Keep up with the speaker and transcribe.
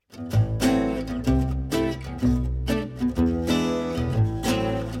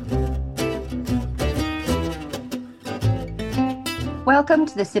Welcome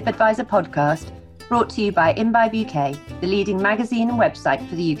to the SIP Advisor podcast, brought to you by Imbibe UK, the leading magazine and website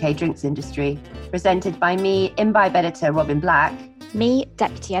for the UK drinks industry. Presented by me, Imbibe editor Robin Black. Me,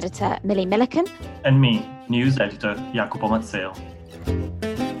 deputy editor Millie Milliken. And me, news editor Jacopo Mazzeo.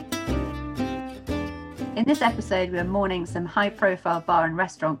 In this episode, we're mourning some high-profile bar and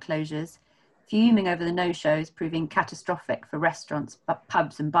restaurant closures, fuming over the no-shows proving catastrophic for restaurants,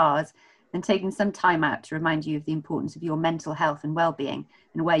 pubs and bars, and taking some time out to remind you of the importance of your mental health and well-being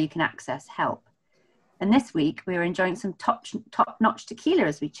and where you can access help. And this week, we are enjoying some top-notch tequila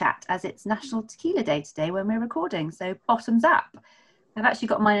as we chat, as it's National Tequila Day today when we're recording, so bottoms up. I've actually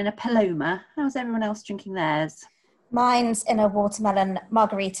got mine in a Paloma. How's everyone else drinking theirs? Mine's in a watermelon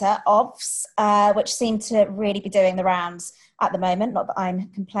margarita, which seem to really be doing the rounds at the moment, not that I'm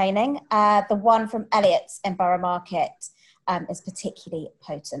complaining. The one from Elliott's in Borough Market is particularly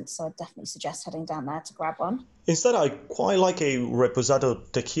potent, so I'd definitely suggest heading down there to grab one. Instead, I quite like a Reposado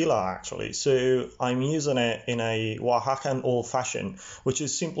tequila, actually. So I'm using it in a Oaxacan old-fashioned, which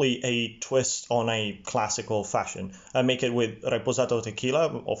is simply a twist on a classic old-fashioned. I make it with Reposado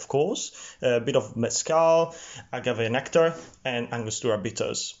tequila, of course, a bit of mezcal, agave nectar, and Angostura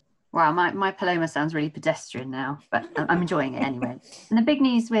bitters. Wow, my Paloma sounds really pedestrian now, but I'm enjoying it anyway. And the big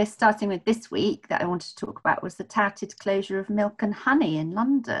news we're starting with this week that I wanted to talk about was the touted closure of Milk and Honey in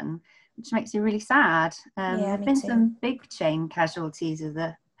London, which makes me really sad. There have been some big chain casualties of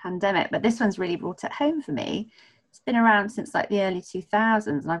the pandemic, but this one's really brought it home for me. It's been around since like the early 2000s,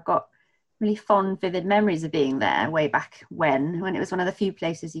 and I've got really fond, vivid memories of being there way back when it was one of the few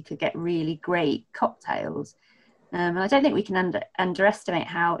places you could get really great cocktails. And I don't think we can underestimate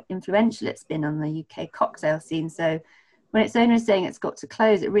how influential it's been on the UK cocktail scene. So when its owner is saying it's got to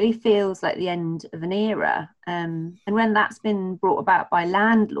close, it really feels like the end of an era. And when that's been brought about by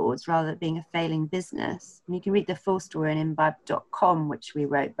landlords rather than being a failing business, and you can read the full story on imbibe.com, which we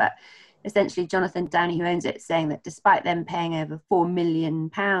wrote, but essentially Jonathan Downey, who owns it, saying that despite them paying over £4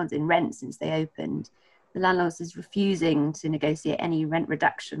 million in rent since they opened, the landlord is refusing to negotiate any rent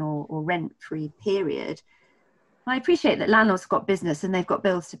reduction or rent-free period. I appreciate that landlords have got business and they've got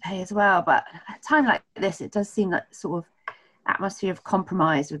bills to pay as well, but at a time like this, it does seem like sort of atmosphere of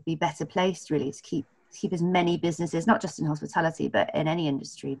compromise would be better placed really to keep as many businesses, not just in hospitality, but in any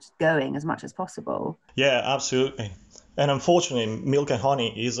industry, just going as much as possible. Yeah, absolutely. And unfortunately, Milk and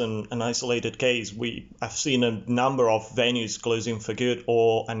Honey isn't an isolated case. I've seen a number of venues closing for good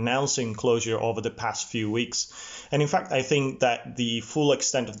or announcing closure over the past few weeks. And in fact, I think that the full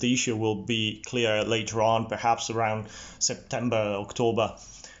extent of the issue will be clear later on, perhaps around September, October.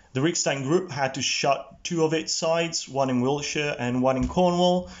 The Rikstein Group had to shut two of its sites, one in Wiltshire and one in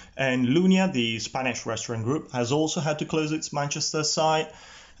Cornwall. And Lunia, the Spanish restaurant group, has also had to close its Manchester site.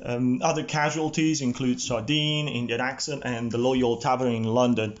 Other casualties include Sardine, Indian Accent, and the Loyal Tavern in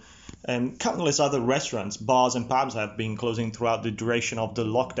London. And countless other restaurants, bars and pubs have been closing throughout the duration of the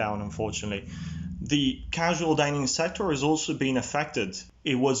lockdown, unfortunately. The casual dining sector has also been affected.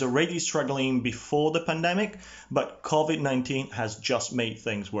 It was already struggling before the pandemic, but COVID-19 has just made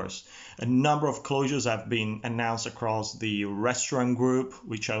things worse. A number of closures have been announced across the restaurant group,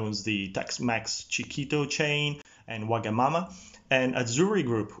 which owns the Tex-Mex Chiquito chain, and Wagamama, and Azzurri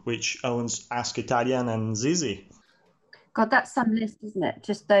Group, which owns Ask Italian and Zizi. God, that's some list, isn't it?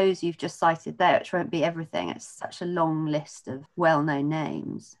 Just those you've just cited there, which won't be everything. It's such a long list of well-known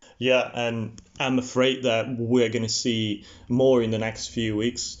names. Yeah, and I'm afraid that we're going to see more in the next few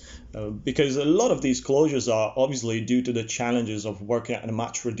weeks because a lot of these closures are obviously due to the challenges of working at a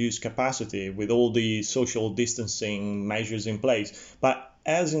much reduced capacity with all the social distancing measures in place. But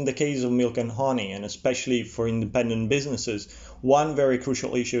as in the case of Milk and Honey, and especially for independent businesses, one very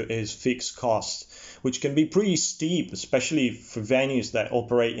crucial issue is fixed costs, which can be pretty steep, especially for venues that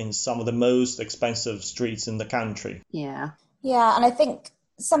operate in some of the most expensive streets in the country. Yeah, and I think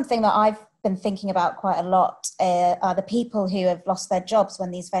something that I've been thinking about quite a lot are the people who have lost their jobs when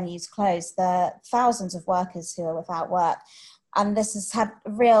these venues close, the thousands of workers who are without work. And this has had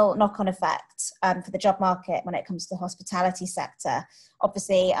a real knock-on effect for the job market when it comes to the hospitality sector.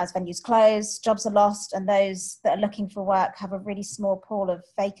 Obviously, as venues close, jobs are lost, and those that are looking for work have a really small pool of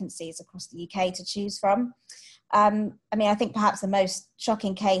vacancies across the UK to choose from. I think perhaps the most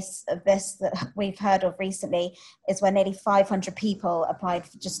shocking case of this that we've heard of recently is where nearly 500 people applied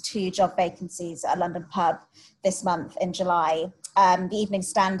for just 2 job vacancies at a London pub this month in July. The Evening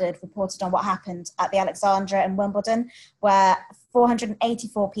Standard reported on what happened at the Alexandra in Wimbledon, where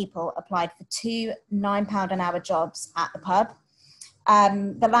 484 people applied for 2 £9 an hour jobs at the pub.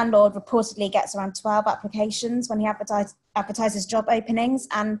 The landlord reportedly gets around 12 applications when he advertises job openings.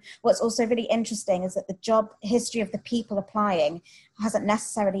 And what's also really interesting is that the job history of the people applying hasn't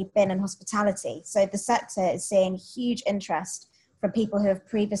necessarily been in hospitality. So the sector is seeing huge interest from people who have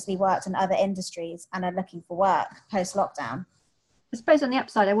previously worked in other industries and are looking for work post-lockdown. I suppose on the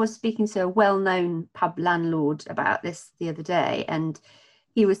upside, I was speaking to a well-known pub landlord about this the other day, and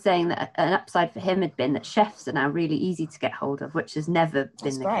he was saying that an upside for him had been that chefs are now really easy to get hold of, which has never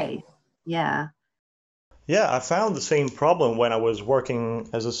been the case. Yeah. Yeah, I found the same problem when I was working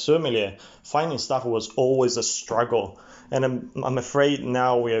as a sommelier. Finding staff was always a struggle. And I'm afraid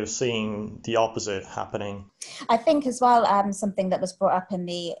now we are seeing the opposite happening. I think as well, something that was brought up in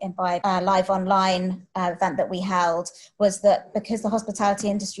the Imbibe live online event that we held was that because the hospitality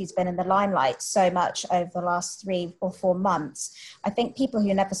industry has been in the limelight so much over the last 3 or 4 months, I think people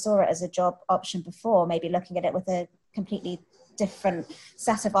who never saw it as a job option before may be looking at it with a completely different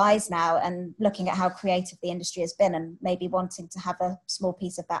set of eyes now and looking at how creative the industry has been and maybe wanting to have a small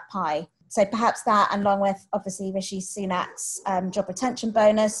piece of that pie. So perhaps that, along with obviously Rishi Sunak's job retention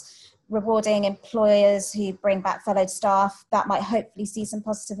bonus, rewarding employers who bring back furloughed staff, that might hopefully see some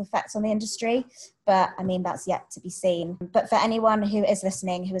positive effects on the industry. But I mean, that's yet to be seen. But for anyone who is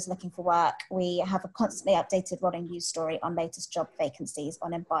listening, who is looking for work, we have a constantly updated rolling news story on latest job vacancies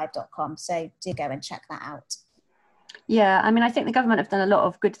on imbibe.com. So do go and check that out. Yeah, I mean, I think the government have done a lot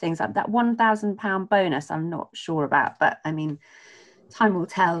of good things. That £1,000 bonus, I'm not sure about, but I mean, time will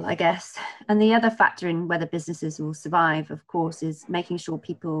tell, I guess. And the other factor in whether businesses will survive, of course, is making sure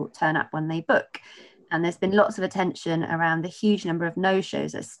people turn up when they book. And there's been lots of attention around the huge number of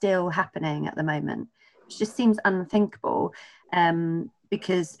no-shows that are still happening at the moment, which just seems unthinkable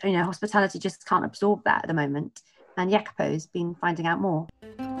because, you know, hospitality just can't absorb that at the moment. And Jacopo's been finding out more.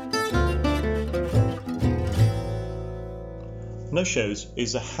 No-shows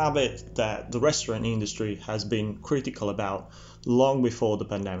is a habit that the restaurant industry has been critical about long before the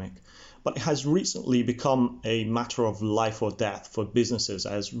pandemic, but it has recently become a matter of life or death for businesses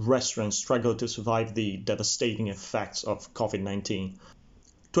as restaurants struggle to survive the devastating effects of COVID-19.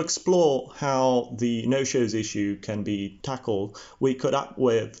 To explore how the no-shows issue can be tackled, we caught up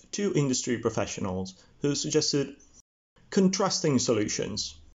with 2 industry professionals who suggested contrasting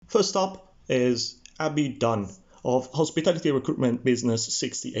solutions. First up is Abby Dunn of hospitality recruitment business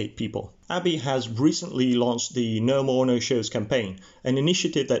 68 People. Abby has recently launched the No More No Shows campaign, an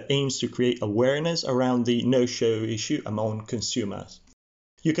initiative that aims to create awareness around the no-show issue among consumers.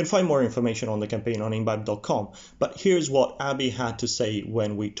 You can find more information on the campaign on imbibe.com, but here's what Abby had to say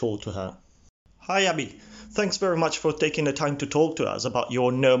when we talked to her. Hi Abby, thanks very much for taking the time to talk to us about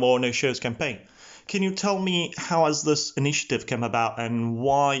your No More No Shows campaign. Can you tell me how has this initiative come about and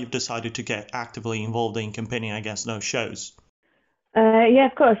why you've decided to get actively involved in campaigning against no-shows? Yeah,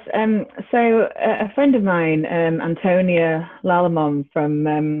 of course. So a friend of mine, Antonia Lalamon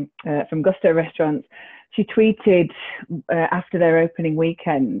from Gusto Restaurants, she tweeted after their opening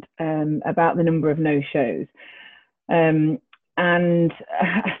weekend about the number of no-shows. And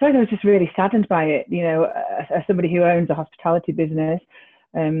I suppose I was just really saddened by it. You know, as somebody who owns a hospitality business,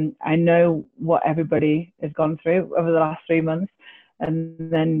 I know what everybody has gone through over the last 3 months. And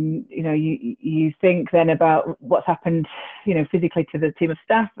then, you know, you think then about what's happened, you know, physically to the team of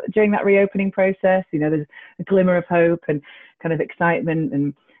staff during that reopening process. You know, there's a glimmer of hope and kind of excitement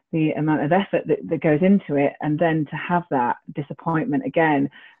and the amount of effort that goes into it. And then to have that disappointment again,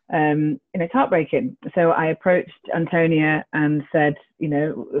 it's heartbreaking. So I approached Antonia and said, you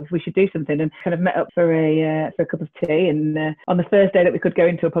know, if we should do something, and kind of met up for a cup of tea. And on the first day that we could go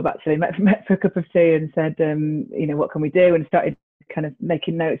into a pub, actually met for a cup of tea and said, you know, what can we do? And started kind of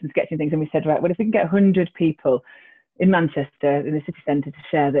making notes and sketching things. And we said, right, well, if we can get 100 people in Manchester, in the city centre, to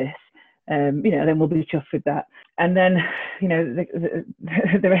share this, you know, then we'll be chuffed with that. And then, you know,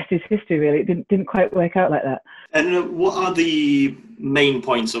 the rest is history, really. It didn't quite work out like that. And what are the main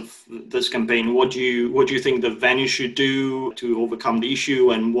points of this campaign? What do you think the venue should do to overcome the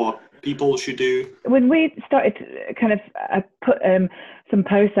issue, and what people should do? When we started to kind of put some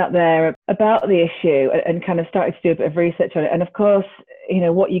posts out there about the issue and kind of started to do a bit of research on it, and of course, you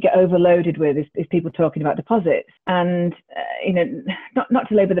know, what you get overloaded with is people talking about deposits. And, you know, not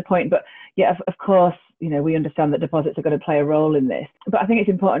to labour the point, but yeah, of course, you know, we understand that deposits are going to play a role in this. But I think it's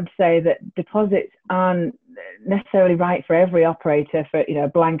important to say that deposits aren't necessarily right for every operator for, you know, a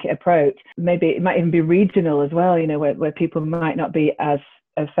blanket approach. Maybe it might even be regional as well, you know, where people might not be as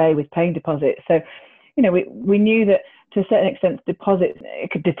au fait with paying deposits. So, you know, we knew that to a certain extent, deposits,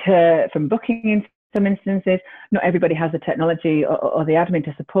 it could deter from booking in some instances. Not everybody has the technology or the admin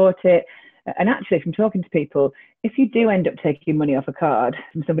to support it. And actually, from talking to people, if you do end up taking money off a card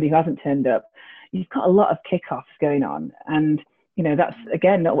from somebody who hasn't turned up, you've got a lot of kickoffs going on. And, that's,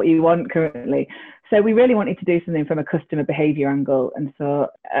 again, not what you want currently. So we really wanted to do something from a customer behavior angle. And so,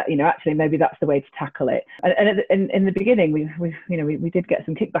 actually, maybe that's the way to tackle it. And in the beginning, we did get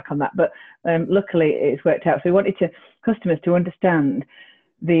some kickback on that, but luckily it's worked out. So we wanted customers to understand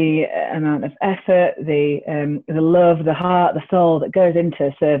the amount of effort, the love, the heart, the soul that goes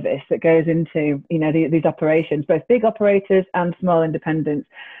into service, that goes into these operations, both big operators and small independents,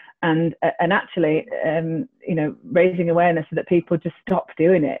 and actually raising awareness so that people just stop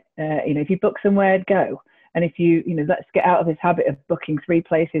doing it. If you book somewhere, go. And if let's get out of this habit of booking 3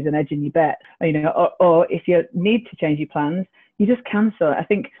 places and edging your bet. Or if you need to change your plans, you just cancel. I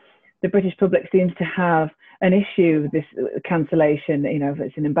think the British public seems to have an issue with this cancellation, if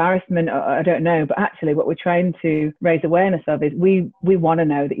it's an embarrassment, or I don't know, but actually what we're trying to raise awareness of is we want to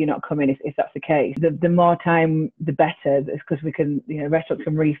know that you're not coming if that's the case. The more time, the better, because we can, restaurants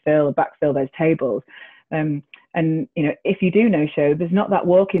can refill or backfill those tables. And if you do no show, there's not that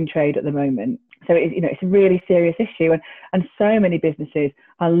walk-in trade at the moment. So it's a really serious issue, and so many businesses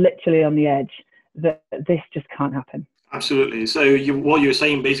are literally on the edge that this just can't happen. Absolutely. So what you're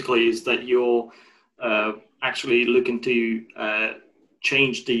saying basically is that you're actually looking to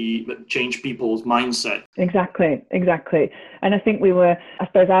change people's mindset. Exactly. And I think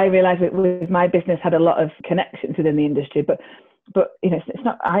I realized with my business had a lot of connections within the industry, but it's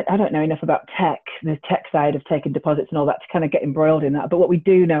not, I don't know enough about the tech side of taking deposits and all that to kind of get embroiled in that. But what we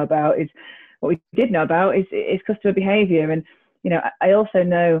did know about is customer behavior. And, I also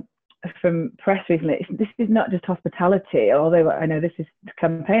know from press recently, this is not just hospitality, although I know this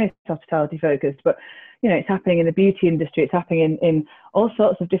campaign is hospitality focused, but it's happening in the beauty industry, it's happening in all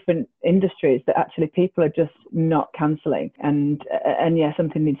sorts of different industries that actually people are just not cancelling, and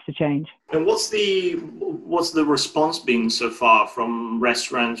something needs to change. And what's the response been so far from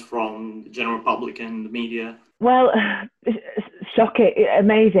restaurants, from the general public and the media? Well, shocking,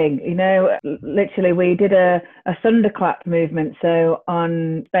 amazing. Literally we did a thunderclap movement. So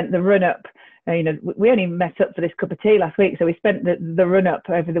spent the run up, we only met up for this cup of tea last week. So we spent the run up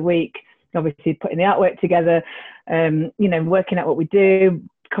over the week, obviously putting the artwork together, working out what we do,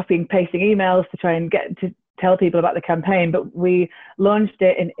 copying, pasting emails to try and get to tell people about the campaign. But we launched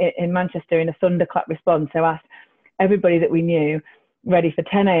it in Manchester in a thunderclap response. So asked everybody that we knew, ready for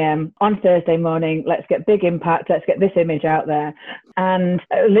 10 a.m. on Thursday morning. Let's get big impact. Let's get this image out there. And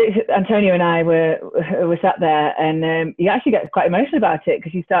Antonio and I were sat there, and you actually get quite emotional about it,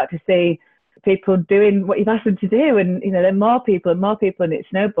 because you start to see people doing what you've asked them to do, and there are more people, and it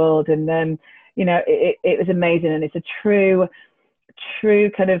snowballed, and it was amazing. And it's a true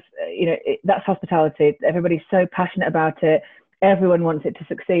kind of that's hospitality. Everybody's so passionate about it. Everyone wants it to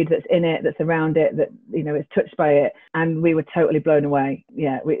succeed, that's in it, that's around it, that is touched by it, and we were totally blown away.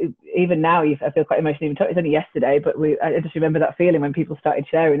 Yeah, even now I feel quite emotional. It's only yesterday, but I just remember that feeling when people started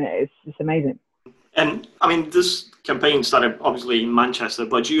sharing it. It's amazing. And I mean, this campaign started obviously in Manchester,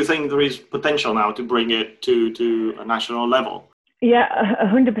 but do you think there is potential now to bring it to a national level? Yeah,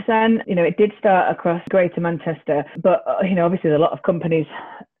 100%. It did start across Greater Manchester, but obviously a lot of companies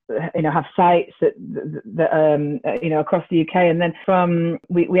have sites that across the UK. And then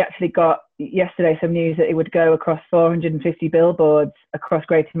we actually got yesterday some news that it would go across 450 billboards across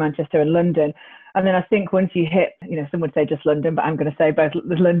Greater Manchester and London. And then I think once you hit, some would say just London, but I'm going to say both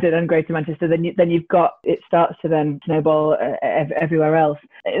London and Greater Manchester, then you've got, it starts to then snowball everywhere else.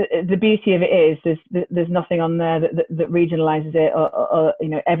 The beauty of it is there's nothing on there that regionalises it, or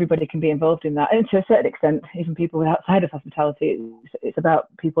everybody can be involved in that. And to a certain extent, even people outside of hospitality, it's about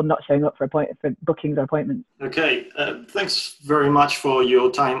people not showing up for bookings or appointments. Okay, thanks very much for your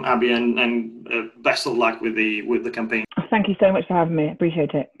time, Abby, and best of luck with the campaign. Thank you so much for having me.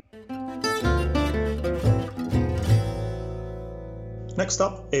 Appreciate it. Next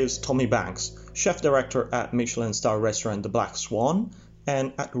up is Tommy Banks, Chef Director at Michelin star restaurant The Black Swan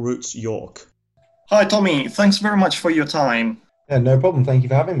and at Roots York. Hi Tommy, thanks very much for your time. Yeah, no problem, thank you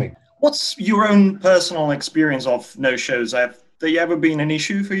for having me. What's your own personal experience of no-shows? Have they ever been an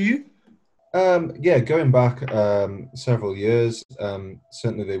issue for you? Yeah, going back several years,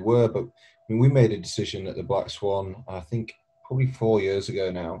 certainly they were, but we made a decision at The Black Swan, I think probably 4 years ago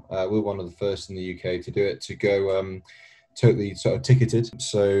now. We're one of the first in the UK to do it, to go totally sort of ticketed.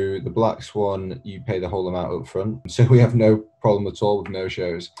 So the Black Swan, you pay the whole amount up front. So we have no problem at all with no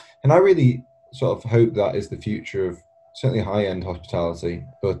shows. And I really sort of hope that is the future of certainly high-end hospitality.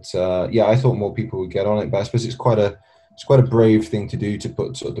 But yeah, I thought more people would get on it, but I suppose it's quite a it's quite a brave thing to do, to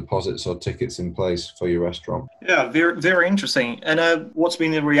put sort of deposits or tickets in place for your restaurant. Yeah, very very interesting. And what's been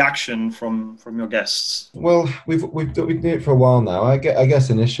the reaction from your guests? Well, we've done it for a while now. I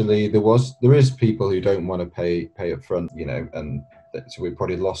guess initially there is people who don't want to pay up front, and so we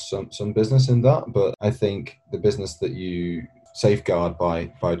probably lost some business in that. But I think the business that you safeguard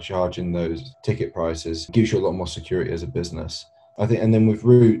by charging those ticket prices gives you a lot more security as a business, I think. And then with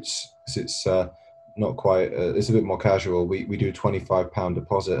Roots, it's not quite, it's a bit more casual. We do a £25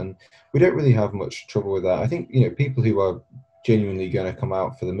 deposit, and we don't really have much trouble with that. I think, people who are genuinely going to come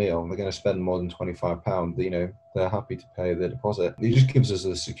out for the meal, they're going to spend more than £25, they're happy to pay the deposit. It just gives us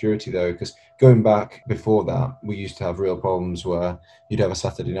the security though, because going back before that, we used to have real problems where you'd have a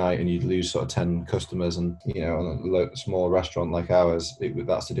Saturday night and you'd lose sort of 10 customers, and on a small restaurant like ours,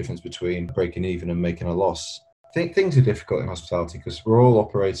 that's the difference between breaking even and making a loss. I think things are difficult in hospitality because we're all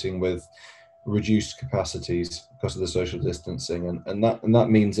operating with reduced capacities because of the social distancing, and that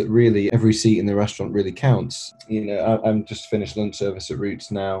means that really every seat in the restaurant really counts. I'm just finished lunch service at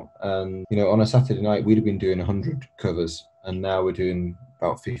Roots now, and on a Saturday night we'd have been doing 100 covers, and now we're doing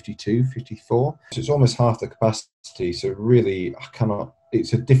about 52, 54. So it's almost half the capacity. So really,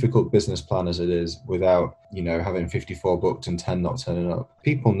 it's a difficult business plan as it is without having 54 booked and 10 not turning up.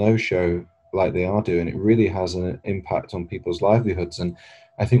 People no show like they are doing. It really has an impact on people's livelihoods, and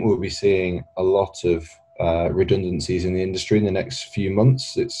I think we'll be seeing a lot of redundancies in the industry in the next few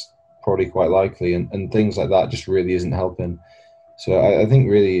months. It's probably quite likely, and things like that just really isn't helping. So I think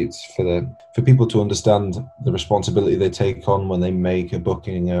really it's for people to understand the responsibility they take on when they make a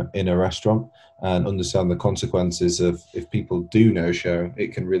booking in a restaurant, and understand the consequences of if people do no show,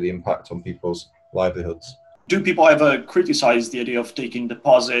 it can really impact on people's livelihoods. Do people ever criticize the idea of taking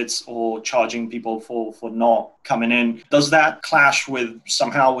deposits or charging people for not coming in? Does that clash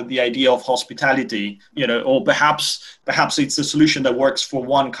somehow with the idea of hospitality? Or perhaps it's a solution that works for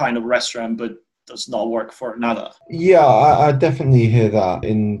one kind of restaurant but does not work for another? Yeah, I definitely hear that.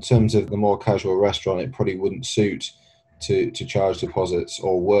 In terms of the more casual restaurant, it probably wouldn't suit to charge deposits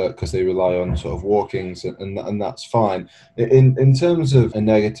or work because they rely on sort of walk-ins, and that's fine. In terms of a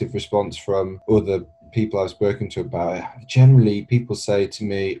negative response from other people I've spoken to about it, generally people say to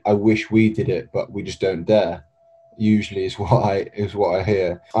me, I wish we did it, but we just don't dare. Usually is what I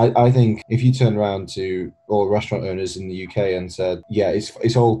hear. I think if you turn around to all restaurant owners in the UK and said, yeah,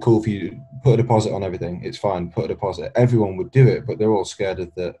 it's all cool for you to put a deposit on everything, it's fine, put a deposit, everyone would do it, but they're all scared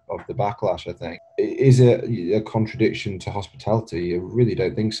of the backlash, I think. Is it a contradiction to hospitality? I really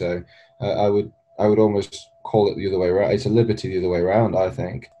don't think so. I would almost call it the other way around. It's a liberty the other way around, I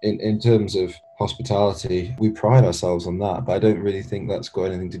think. In terms of hospitality, we pride ourselves on that, but I don't really think that's got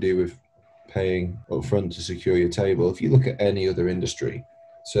anything to do with paying up front to secure your table. If you look at any other industry,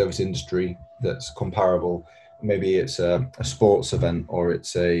 service industry that's comparable, maybe it's a sports event or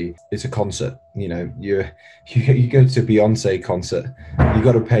it's a concert. You go to a Beyonce concert, you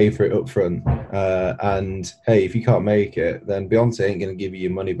got to pay for it up front. And hey, if you can't make it, then Beyonce ain't going to give you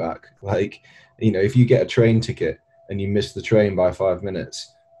your money back. If you get a train ticket and you miss the train by 5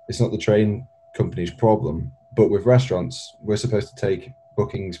 minutes, it's not the train company's problem. But with restaurants, we're supposed to take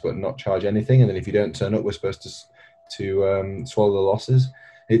bookings but not charge anything, and then if you don't turn up, we're supposed to swallow the losses.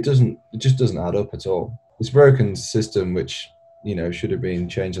 It just doesn't add up at all. It's a broken system which should have been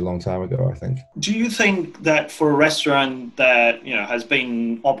changed a long time ago, I think. Do you think that for a restaurant that has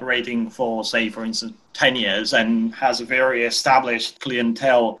been operating for, say, for instance, 10 years and has a very established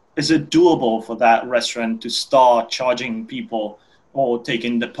clientele, is it doable for that restaurant to start charging people or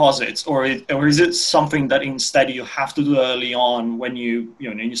taking deposits, or is it something that instead you have to do early on when you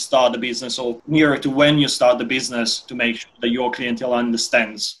start the business, or nearer to when you start the business, to make sure that your clientele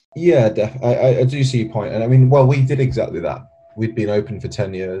understands? Yeah, I do see your point. And I mean, well, we did exactly that. We'd been open for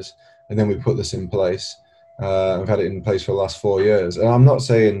 10 years and then we put this in place. We've had it in place for the last 4 years. And I'm not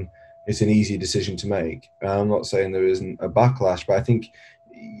saying it's an easy decision to make. I'm not saying there isn't a backlash, but I think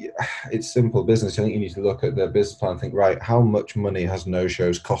it's simple business. I think you need to look at their business plan and think, right, how much money has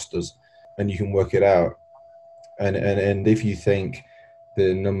no-shows cost us? And you can work it out. And if you think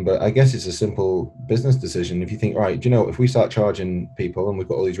the number, I guess it's a simple business decision. If you think, right, if we start charging people and we've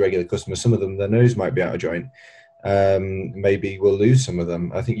got all these regular customers, some of them, their nose might be out of joint. Maybe we'll lose some of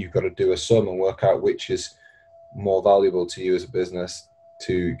them. I think you've got to do a sum and work out which is more valuable to you as a business,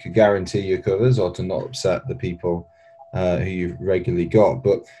 to guarantee your covers or to not upset the people who you've regularly got.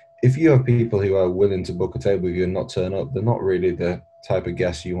 But if you have people who are willing to book a table with you and not turn up, they're not really the type of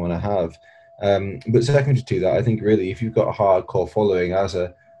guests you want to have. But secondary to that, I think really if you've got a hardcore following as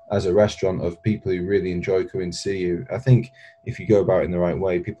a restaurant of people who really enjoy coming to see you, I think if you go about it in the right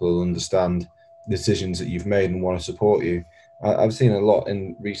way, people will understand decisions that you've made and want to support you. I've seen a lot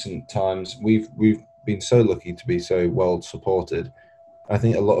in recent times. We've been so lucky to be so well supported. I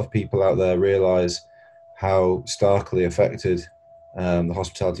think a lot of people out there realise how starkly affected the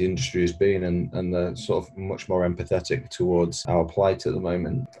hospitality industry has been, and they're sort of much more empathetic towards our plight at the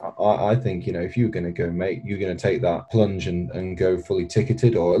moment. I think, if you're going to you're going to take that plunge and go fully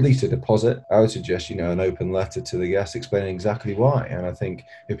ticketed, or at least a deposit, I would suggest, an open letter to the guests explaining exactly why. And I think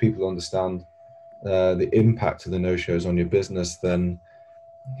if people understand the impact of the no-shows on your business, then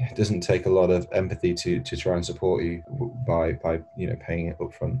it doesn't take a lot of empathy to try and support you by paying it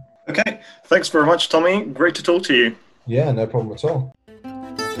up front. Okay, thanks very much, Tommy. Great to talk to you. Yeah, no problem at all.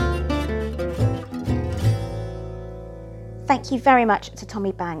 Thank you very much to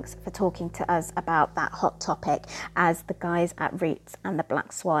Tommy Banks for talking to us about that hot topic as the guys at Roots and the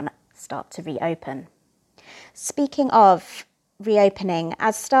Black Swan start to reopen. Speaking of reopening,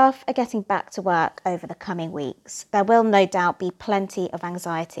 as staff are getting back to work over the coming weeks, there will no doubt be plenty of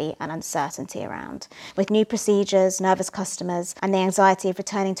anxiety and uncertainty around, with new procedures, nervous customers, and the anxiety of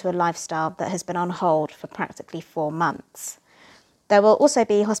returning to a lifestyle that has been on hold for practically 4 months. There will also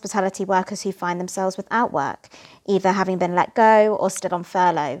be hospitality workers who find themselves without work, either having been let go or still on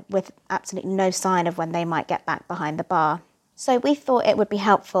furlough, with absolutely no sign of when they might get back behind the bar. So we thought it would be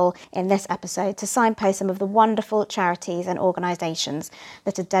helpful in this episode to signpost some of the wonderful charities and organisations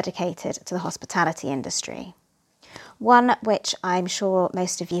that are dedicated to the hospitality industry. One which I'm sure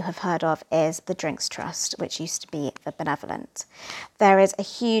most of you have heard of is the Drinks Trust, which used to be The Benevolent. There is a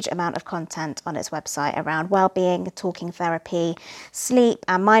huge amount of content on its website around wellbeing, talking therapy, sleep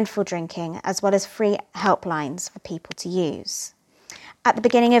and mindful drinking, as well as free helplines for people to use. At the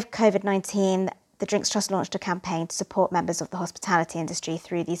beginning of COVID-19, the Drinks Trust launched a campaign to support members of the hospitality industry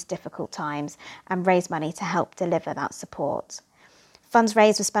through these difficult times and raise money to help deliver that support. Funds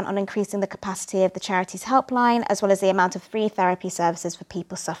raised were spent on increasing the capacity of the charity's helpline, as well as the amount of free therapy services for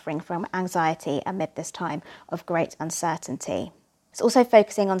people suffering from anxiety amid this time of great uncertainty. It's also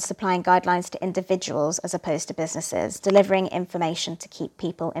focusing on supplying guidelines to individuals as opposed to businesses, delivering information to keep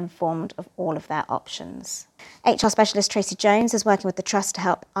people informed of all of their options. HR specialist Tracy Jones is working with the Trust to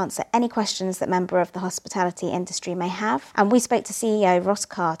help answer any questions that members of the hospitality industry may have. And we spoke to CEO Ross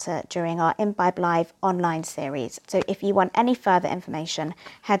Carter during our Imbibe Live online series. So if you want any further information,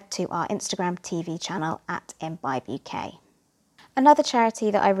 head to our Instagram TV channel at Imbibe UK. Another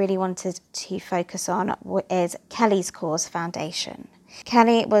charity that I really wanted to focus on is Kelly's Cause Foundation.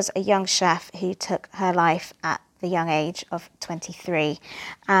 Kelly was a young chef who took her life at the young age of 23,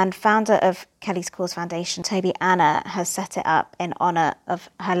 and founder of Kelly's Cause Foundation, Toby Anna, has set it up in honour of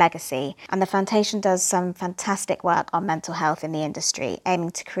her legacy, and the foundation does some fantastic work on mental health in the industry,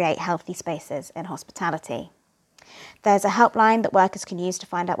 aiming to create healthy spaces in hospitality. There's a helpline that workers can use to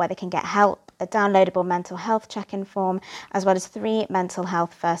find out where they can get help, a downloadable mental health check-in form, as well as 3 mental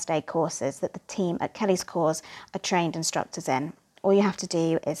health first aid courses that the team at Kelly's Cause are trained instructors in. All you have to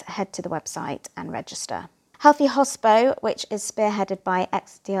do is head to the website and register. Healthy Hospo, which is spearheaded by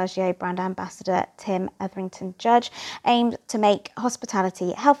ex-Diageo brand ambassador Tim Etherington Judge, aimed to make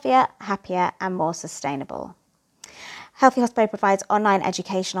hospitality healthier, happier and more sustainable. Healthy Hospo provides online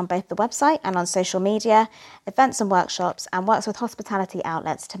education on both the website and on social media, events and workshops, and works with hospitality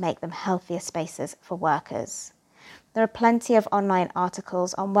outlets to make them healthier spaces for workers. There are plenty of online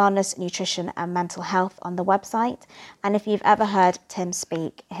articles on wellness, nutrition and mental health on the website, and if you've ever heard Tim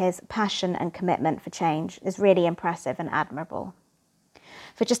speak, his passion and commitment for change is really impressive and admirable.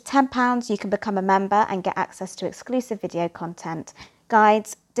 For just £10, you can become a member and get access to exclusive video content,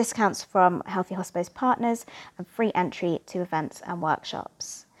 guides, discounts from Healthy Hospo's partners, and free entry to events and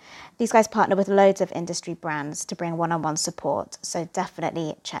workshops. These guys partner with loads of industry brands to bring one-on-one support, so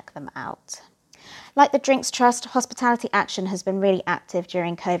definitely check them out. Like the Drinks Trust, Hospitality Action has been really active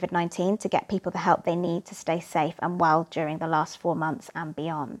during COVID-19 to get people the help they need to stay safe and well during the last 4 months and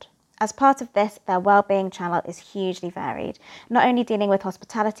beyond. As part of this, their wellbeing channel is hugely varied, not only dealing with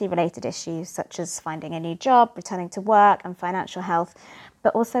hospitality-related issues such as finding a new job, returning to work and financial health,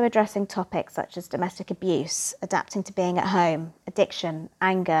 but also addressing topics such as domestic abuse, adapting to being at home, addiction,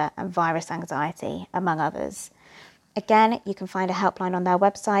 anger and virus anxiety, among others. Again, you can find a helpline on their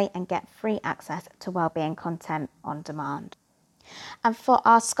website and get free access to wellbeing content on demand. And for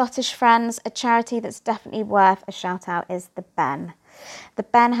our Scottish friends, a charity that's definitely worth a shout out is the Ben. The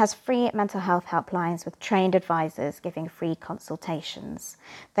Ben has free mental health helplines with trained advisors giving free consultations.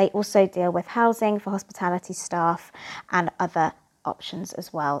 They also deal with housing for hospitality staff and other options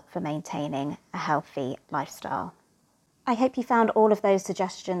as well for maintaining a healthy lifestyle. I hope you found all of those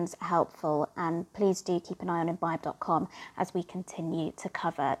suggestions helpful, and please do keep an eye on imbibe.com as we continue to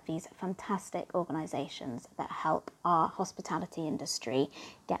cover these fantastic organisations that help our hospitality industry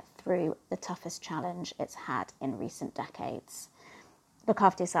get through the toughest challenge it's had in recent decades. Look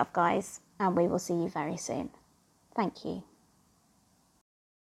after yourself, guys, and we will see you very soon. Thank you.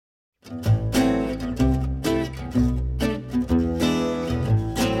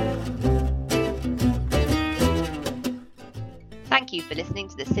 Thank you for listening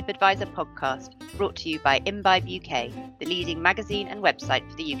to the SIP Advisor podcast, brought to you by Imbibe UK, the leading magazine and website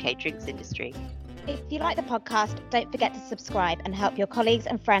for the UK drinks industry. If you like the podcast, don't forget to subscribe and help your colleagues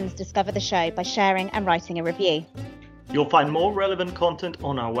and friends discover the show by sharing and writing a review. You'll find more relevant content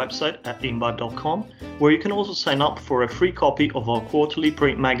on our website at imbibe.com, where you can also sign up for a free copy of our quarterly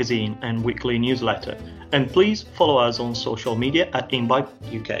print magazine and weekly newsletter. And please follow us on social media at Imbibe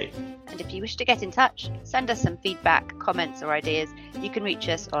UK. And if you wish to get in touch, send us some feedback, comments or ideas, you can reach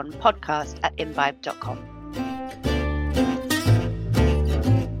us on podcast@imbibe.com.